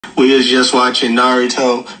We was just watching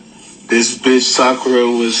Naruto. This bitch Sakura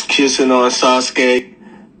was kissing on Sasuke.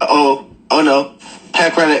 Oh no.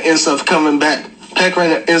 Pack Runner and stuff coming back. Pack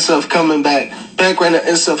Runner and stuff coming back. Pack Runner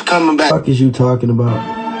and stuff coming back. What the fuck is you talking about?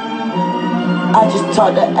 I just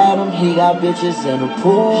talked to Adam, he got bitches in the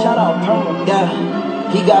pool. Shout out Perma.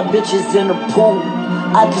 Yeah, he got bitches in the pool.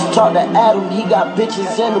 I just talked to Adam, he got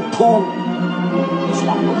bitches in the pool.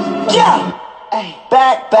 Yeah!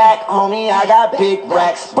 Back, homie, I got big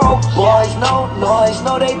racks. Broke boys, no noise,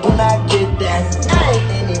 no they do not get that.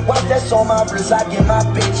 Any watch that's on my wrist, I give my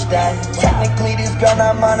bitch that. Technically this girl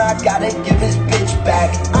not mine, I gotta give his bitch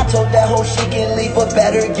back. I told that hoe she can leave, but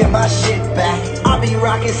better get my shit back. I be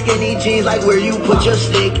rocking skinny jeans like where you put your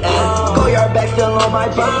stick at. Go yard back still on my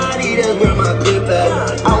body, that's where my clip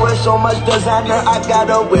at. I wear so much designer, I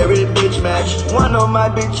gotta wear it bitch match. One of my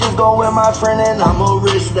bitches go with my friend and I'ma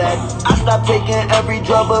risk that. I stopped taking every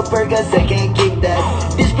drug but burgers, they can't kick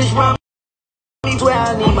that. This bitch round me where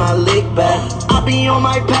I need my lick back. I be on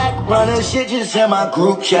my pack, running shit just in my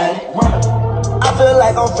group chat. I feel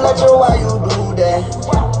like I'm Fletcher while you do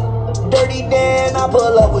that. Dirty Dan, I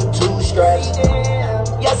pull up with 2 straps.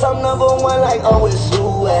 Yes, I'm #1 like I'm with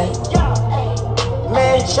Sue at.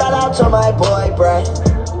 Man, shout out to my boy Brad.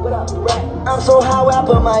 I'm so high where I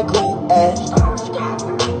put my cool at.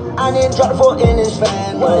 I didn't drop the 4 in his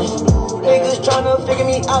fan. Niggas tryna figure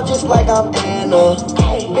me out just like I'm Anna.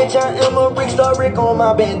 Bitch, I am a Rick Star Rick on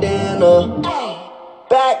my bandana.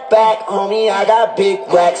 Back, homie, I got big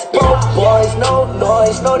racks. Broke boys, no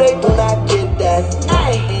noise, no they do not get that.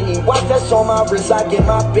 Any watch that's on my wrist, I give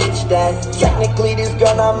my bitch that. Technically this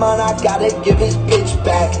girl not mine, I gotta give his bitch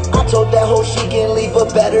back. I told that hoe she can leave,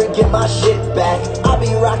 but better get my shit back. I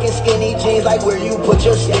be rocking skinny jeans like where you put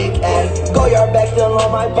your stick at. Go yard back still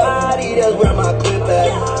on my body, that's where my clip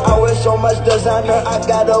at. I wear so much designer, I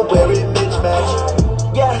gotta wear it bitch match.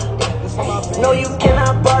 Yeah, no you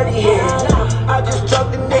cannot party here. I just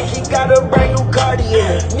talked to Nick, he got a brand new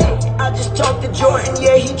Cartier. I just talked to Jordan,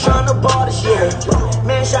 yeah, he tryna ball this year.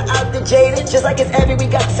 Man, shout out to Jaden, just like it's Abby, we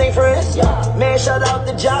got the same friends. Man, shout out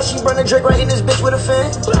to Josh, he run a Drake right in this bitch with a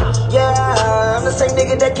fin. Yeah, I'm the same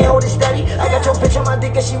nigga that can't hold it steady. I got your bitch on my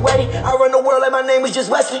dick and she ready. I run the world like my name was just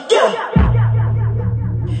Wesley, yeah.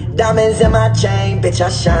 Diamonds in my chain, bitch, I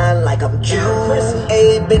shine like I'm Juice.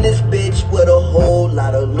 Abe in this bitch with a whole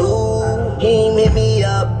lot of loot. He hit me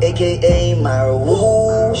up, aka Myra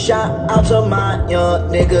Woo. Shout out to my young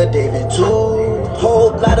nigga David too.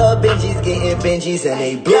 Whole lot of Benjis getting Benjis and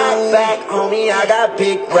they blue. Back, homie, I got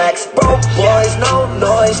big racks. Broke boys, no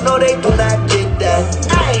noise, no they do not get that.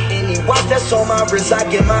 Any watch that's on my wrist, I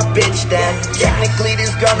give my bitch that. Technically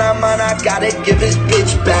this girl not mine, I gotta give his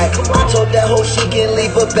bitch back. I told that hoe she can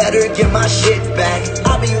leave, but better get my shit back.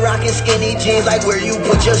 I be rocking skinny jeans like where you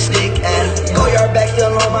put your stick at. Go yard back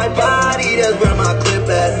still on my body, that's where my clip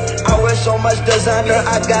at. I wear so much designer,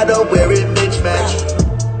 I gotta wear it bitch match.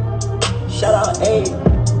 Shout out Abe,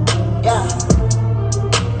 yeah.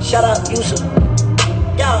 Shout out Yusuf,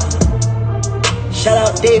 yeah. Shout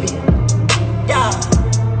out Davey, yeah.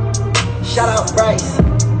 Shout out Bryce,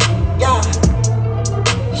 yeah.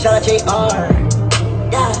 Shout out JR,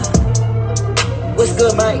 yeah. What's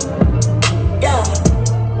good, Mike? Yeah.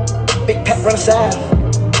 Big Pep run south,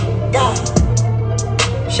 yeah.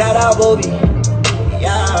 Shout out Bobby,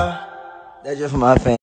 yeah. That's just for my fans.